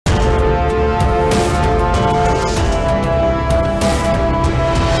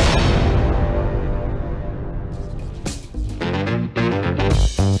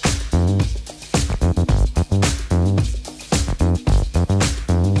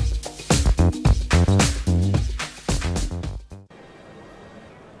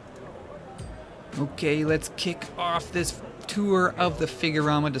Okay, let's kick off this tour of the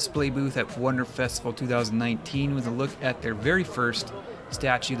Figurama display booth at Wonder Festival 2019 with a look at their very first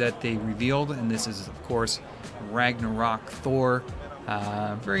statue that they revealed, and this is, of course, Ragnarok Thor.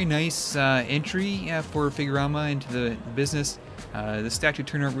 Very nice entry for Figurama into the business. The statue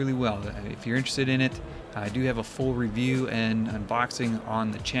turned out really well. If you're interested in it, I do have a full review and unboxing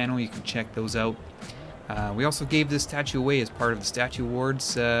on the channel. You can check those out. We also gave this statue away as part of the Statue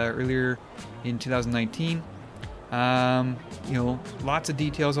Awards earlier in 2019. You know, lots of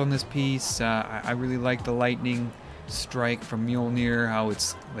details on this piece. I really like the lightning strike from Mjolnir, how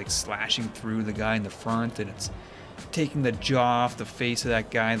it's like slashing through the guy in the front, and it's taking the jaw off the face of that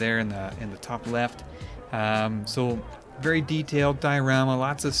guy there in the top left. So very detailed diorama,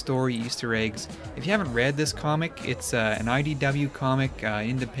 lots of story Easter eggs. If you haven't read this comic, it's an IDW comic,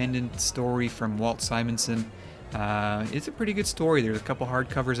 independent story from Walt Simonson. It's a pretty good story. There's a couple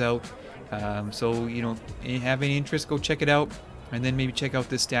hardcovers out. So, you know, if you have any interest, go check it out. And then maybe check out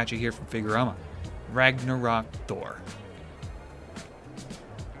this statue here from Figurama. Ragnarok Thor.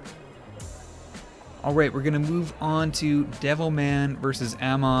 Alright, we're going to move on to Devilman versus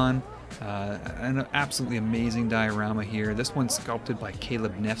Ammon. An absolutely amazing diorama here. This one's sculpted by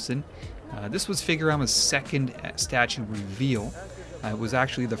Caleb Nefson. This was Figurama's second statue reveal. It was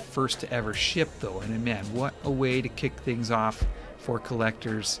actually the first to ever ship, though, and man, what a way to kick things off for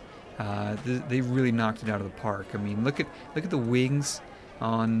collectors. They really knocked it out of the park. I mean, look at the wings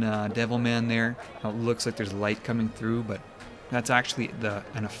on Devilman there. How it looks like there's light coming through, but that's actually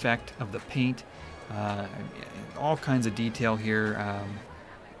an effect of the paint. All kinds of detail here.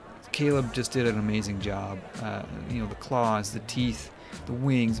 Caleb just did an amazing job. You know, the claws, the teeth, the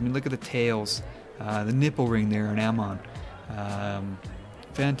wings. I mean, look at the tails, the nipple ring there on Ammon.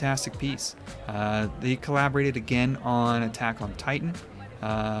 Fantastic piece. They collaborated again on Attack on Titan,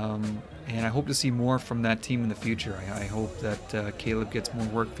 and I hope to see more from that team in the future. I hope that Caleb gets more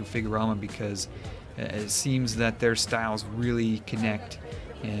work through Figurama, because it seems that their styles really connect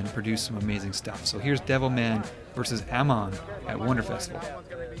and produce some amazing stuff. So here's Devilman versus Ammon at Wonder Festival.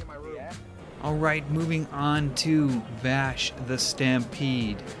 Alright, moving on to Vash the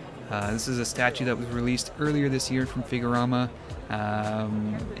Stampede. This is a statue that was released earlier this year from Figurama.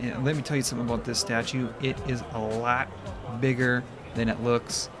 Let me tell you something about this statue. It is a lot bigger than it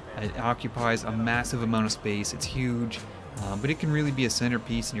looks. It occupies a massive amount of space. It's huge, but it can really be a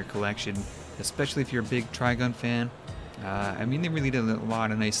centerpiece in your collection, especially if you're a big Trigun fan. I mean, they really did a lot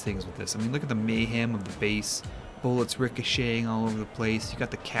of nice things with this. I mean, look at the mayhem of the base, bullets ricocheting all over the place. You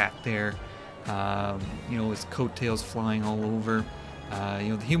got the cat there, you know, his coattails flying all over. You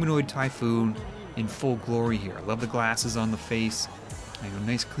know, the humanoid typhoon in full glory here. I love the glasses on the face. You know,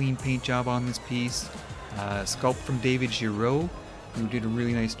 nice clean paint job on this piece. Sculpt from David Giraud, who did a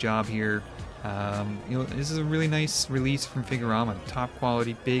really nice job here. You know, this is a really nice release from Figurama. Top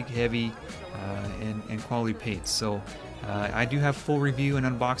quality, big, heavy, and quality paints. So I do have full review and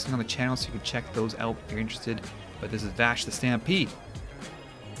unboxing on the channel, so you can check those out if you're interested. But this is Vash the Stampede.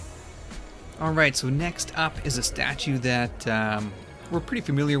 Alright, so next up is a statue that we're pretty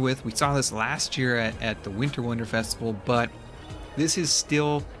familiar with. We saw this last year at the Winter Wonder Festival, but this is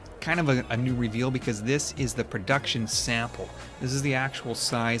still kind of a new reveal, because this is the production sample. This is the actual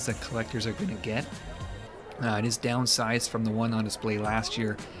size that collectors are going to get. It is downsized from the one on display last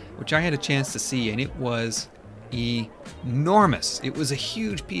year, which I had a chance to see, and it was enormous. It was a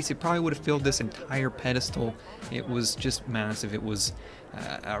huge piece. It probably would have filled this entire pedestal. It was just massive. It was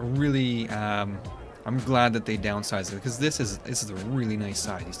a really I'm glad that they downsized it, because this is a really nice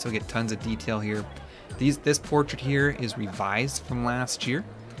size. You still get tons of detail here. This portrait here is revised from last year,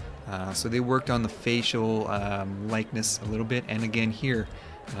 so they worked on the facial likeness a little bit, and again here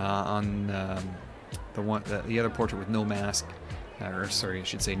on the other portrait with no mask, or sorry, I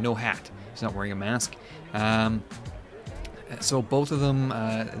should say no hat. He's not wearing a mask. So both of them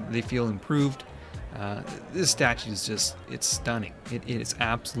they feel improved. This statue is just, it's stunning. It is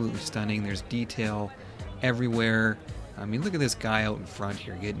absolutely stunning. There's detail everywhere. I mean, look at this guy out in front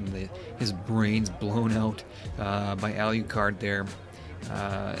here getting his brains blown out by Alucard there.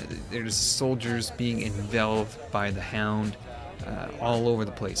 There's soldiers being enveloped by the Hound all over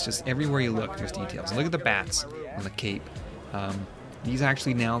the place. Just everywhere you look, there's details. And look at the bats on the cape. These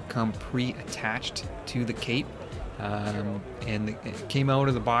actually now come pre-attached to the cape. And it came out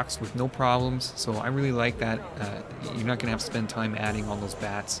of the box with no problems, so I really like that. You're not going to have to spend time adding all those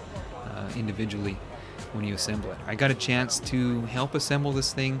bats individually when you assemble it. I got a chance to help assemble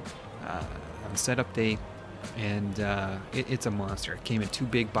this thing on setup day, and it's a monster. It came in 2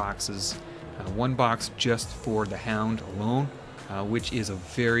 big boxes, one box just for the Hound alone, which is a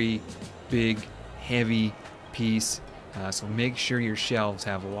very big, heavy piece, so make sure your shelves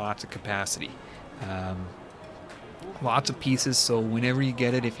have lots of capacity. Lots of pieces, so whenever you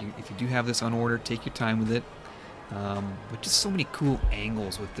get it, if you do have this on order, take your time with it. But just so many cool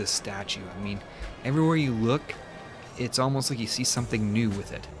angles with this statue. I mean, everywhere you look, it's almost like you see something new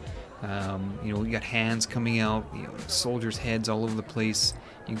with it. You know, you got hands coming out, you know, soldiers' heads all over the place.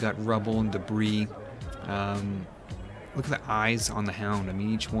 You got rubble and debris. Look at the eyes on the hound. I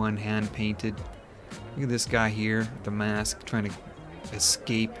mean, each one hand painted. Look at this guy here, the mask, trying to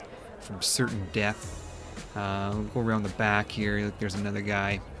escape from certain death. We'll go around the back here. Look, there's another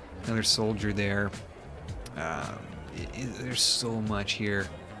guy, another soldier there. There's so much here.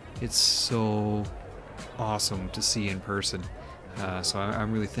 It's so awesome to see in person. So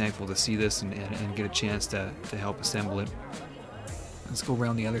I'm really thankful to see this and get a chance to help assemble it. Let's go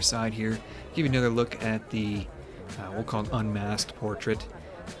around the other side here. Give you another look at the, we'll call it unmasked portrait.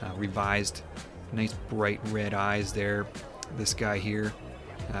 Revised. Nice bright red eyes there. This guy here.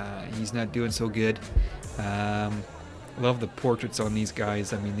 He's not doing so good. Love the portraits on these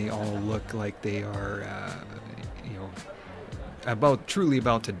guys. I mean, they all look like they are, you know, truly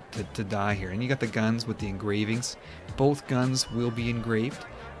about to die here. And you got the guns with the engravings. Both guns will be engraved,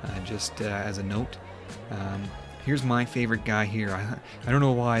 just as a note. Here's my favorite guy here. I don't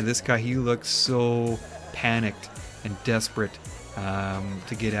know why. This guy, he looks so panicked and desperate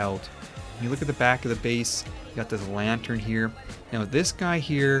to get out. You look at the back of the base, you got this lantern here. Now this guy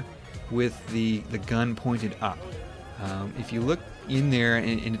here with the gun pointed up. If you look in there,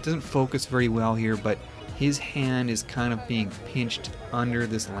 and it doesn't focus very well here, but his hand is kind of being pinched under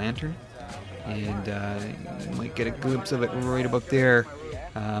this lantern. And you might get a glimpse of it right about there.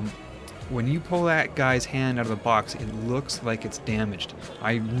 When you pull that guy's hand out of the box, it looks like it's damaged.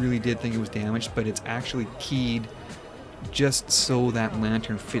 I really did think it was damaged, but it's actually keyed just so that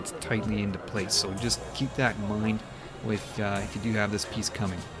lantern fits tightly into place. So just keep that in mind if you do have this piece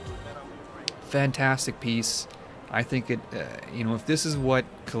coming. Fantastic piece. I think it, you know, if this is what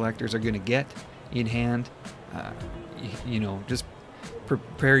collectors are going to get in hand, you know, just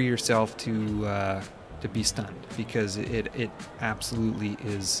prepare yourself to be stunned, because it absolutely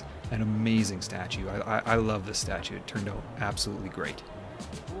is an amazing statue. I love this statue. It turned out absolutely great.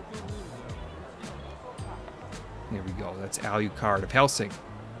 There we go. That's Alucard of Hellsing.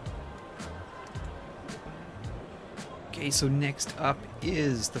 Okay, so next up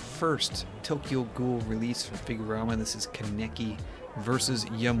is the first Tokyo Ghoul release from Figurama. This is Kaneki versus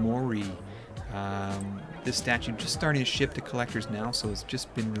Yamori. This statue just starting to ship to collectors now, so it's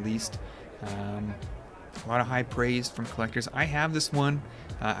just been released. A lot of high praise from collectors. I have this one.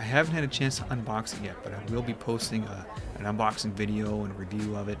 I haven't had a chance to unbox it yet, but I will be posting an unboxing video and a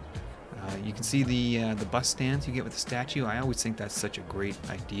review of it. You can see the bust stands you get with the statue. I always think that's such a great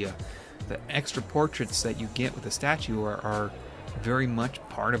idea. The extra portraits that you get with the statue are very much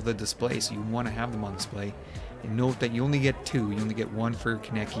part of the display, so you want to have them on display. And note that you only get two. You only get one for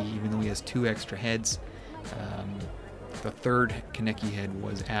Kaneki, even though he has two extra heads. The third Kaneki head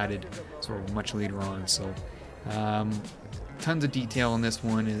was added sort of much later on. So tons of detail on this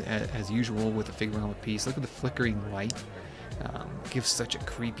one, as usual with the Figurama piece. Look at the flickering light. Gives such a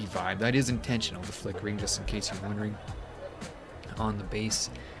creepy vibe. That is intentional, the flickering, just in case you're wondering, on the base.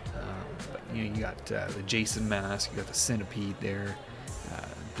 But you know, you got the Jason mask, you got the centipede there,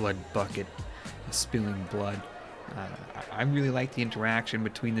 blood bucket, spilling blood. I really like the interaction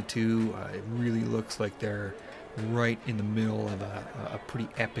between the two. It really looks like they're right in the middle of a pretty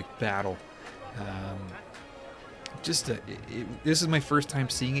epic battle. This is my first time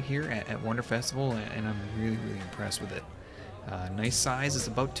seeing it here at Wonder Festival, and I'm really impressed with it. Nice size. It's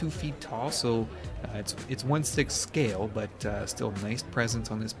about 2 feet tall, so it's 1/6 scale, but still nice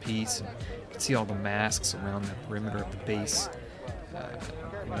presence on this piece. And you can see all the masks around the perimeter of the base.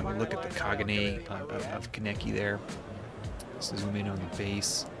 Look at the Kagane of Kaneki there. So zoom in on the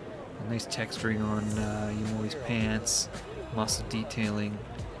base. A nice texturing on Yamori's pants, muscle detailing.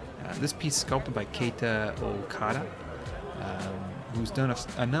 This piece is sculpted by Keita Okada, who's done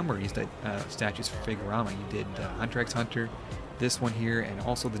a number of statues for Figurama. He did Hunter x Hunter, this one here, and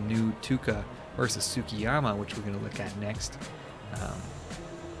also the new Touka versus Tsukiyama, which we're going to look at next.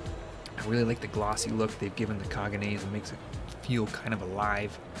 I really like the glossy look they've given the Kaganes. It makes it feel kind of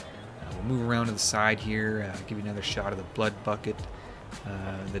alive. We'll move around to the side here, give you another shot of the blood bucket,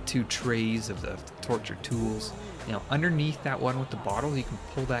 the 2 trays of the torture tools. Now underneath that one with the bottle, you can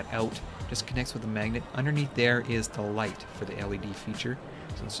pull that out, just connects with a magnet. Underneath there is the light for the LED feature,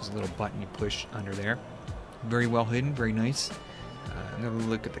 so it's just a little button you push under there. Very well hidden, very nice. Another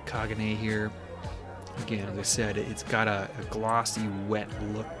look at the Kagane here. Again, as I said, it's got a glossy, wet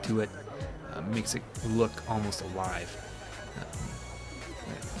look to it. makes it look almost alive.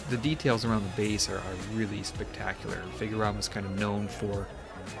 The details around the base are really spectacular. Figurama is kind of known for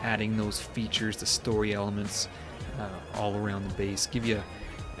adding those features, the story elements all around the base. Give you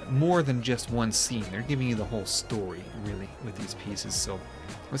more than just one scene. They're giving you the whole story, really, with these pieces. So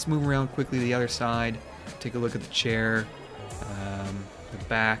let's move around quickly to the other side. Take a look at the chair. The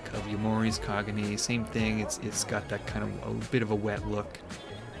back of Yamori's Kagane, same thing. It's got that kind of a bit of a wet look.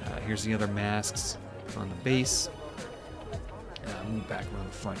 Here's the other masks on the base. Move back around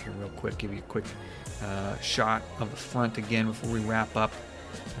the front here real quick. Give you a quick shot of the front again before we wrap up.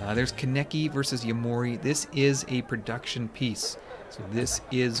 There's Kaneki versus Yamori. This is a production piece, so this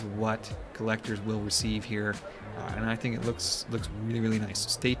is what collectors will receive here, and I think it looks really nice. So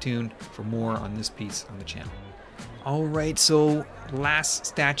stay tuned for more on this piece on the channel. Alright, so last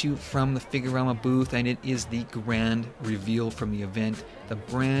statue from the Figurama booth, and it is the grand reveal from the event. The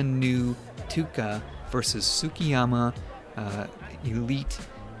brand new Touka versus Tsukiyama Elite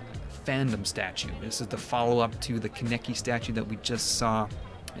Fandom statue. This is the follow-up to the Kaneki statue that we just saw,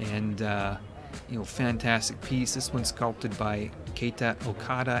 and you know, fantastic piece. This one's sculpted by Keita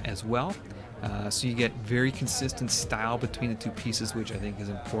Okada as well. So you get very consistent style between the two pieces, which I think is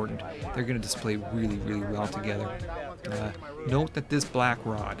important. They're going to display really well together. Note that this black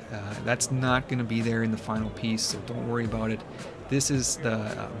rod, that's not going to be there in the final piece, so don't worry about it. This is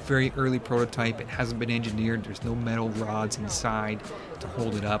the very early prototype. It hasn't been engineered. There's no metal rods inside to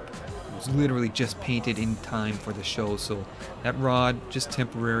hold it up. It was literally just painted in time for the show, so that rod, just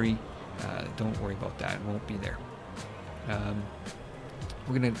temporary. Don't worry about that. It won't be there.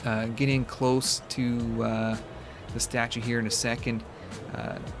 We're going to get in close to the statue here in a second.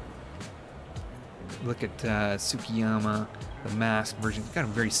 Look at Tsukiyama, the masked version. He's got a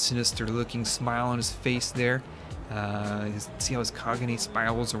very sinister looking smile on his face there. See how his Kagane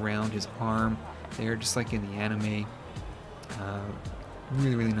spirals around his arm there, just like in the anime.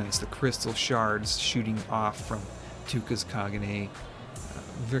 Really nice. The crystal shards shooting off from Touka's Kagane.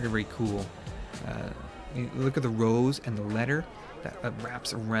 Very cool. Look at the rose and the letter that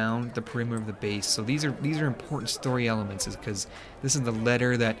wraps around the perimeter of the base. So these are important story elements, because this is the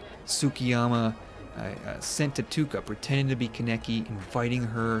letter that Tsukiyama sent to Touka, pretending to be Kaneki, inviting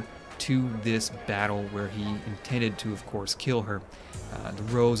her to this battle where he intended to, of course, kill her. The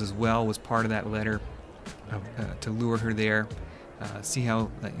rose as well was part of that letter to lure her there. See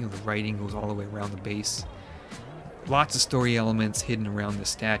how the writing goes all the way around the base. Lots of story elements hidden around the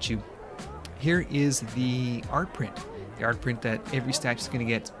statue. Here is the art print. The art print that every statue is going to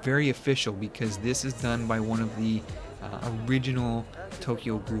get. Very official, because this is done by one of the original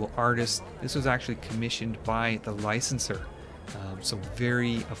Tokyo Ghoul artists. This was actually commissioned by the licensor. So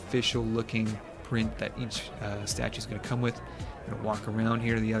very official looking print that each statue is going to come with. I'm going to walk around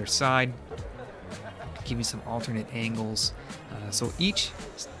here to the other side, give you some alternate angles. So each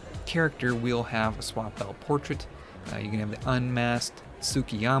character will have a swap out portrait. You're going to have the unmasked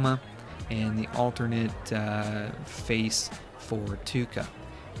Tsukiyama and the alternate face for Touka.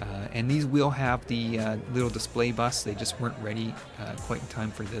 And these will have the little display bus. They just weren't ready quite in time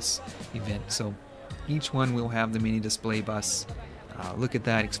for this event. So each one will have the mini display bus. Look at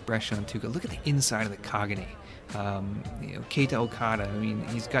that expression on Touka. Look at the inside of the Kagane. Keita Okada, I mean,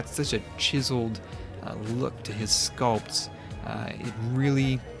 he's got such a chiseled look to his sculpts. It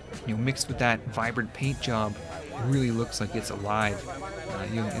really, mixed with that vibrant paint job, really looks like it's alive.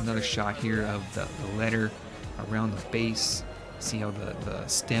 Another shot here of the letter around the base. See how the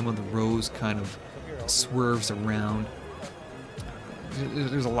stem of the rose kind of swerves around.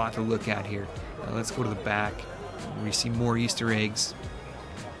 There's a lot to look at here. Let's go to the back. We see more Easter eggs.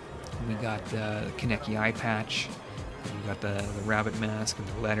 We got the Kaneki eye patch. We got the rabbit mask and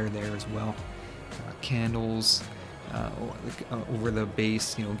the letter there as well. Candles over the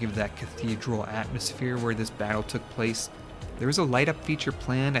base, give that cathedral atmosphere where this battle took place. There is a light up feature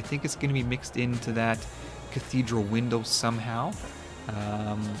planned. I think it's going to be mixed into that cathedral window somehow.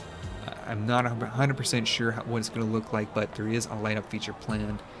 I'm not 100% sure what it's going to look like, but there is a light up feature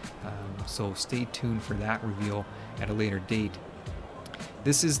planned. So stay tuned for that reveal at a later date.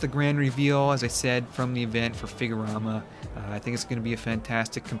 This is the grand reveal, as I said, from the event for Figurama. I think it's going to be a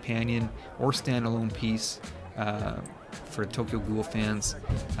fantastic companion or standalone piece for Tokyo Ghoul fans.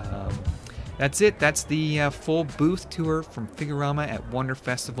 That's it. That's the full booth tour from Figurama at Wonder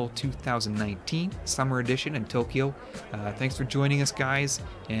Festival 2019, Summer Edition in Tokyo. Thanks for joining us, guys,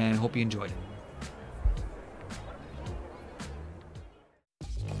 and hope you enjoyed it.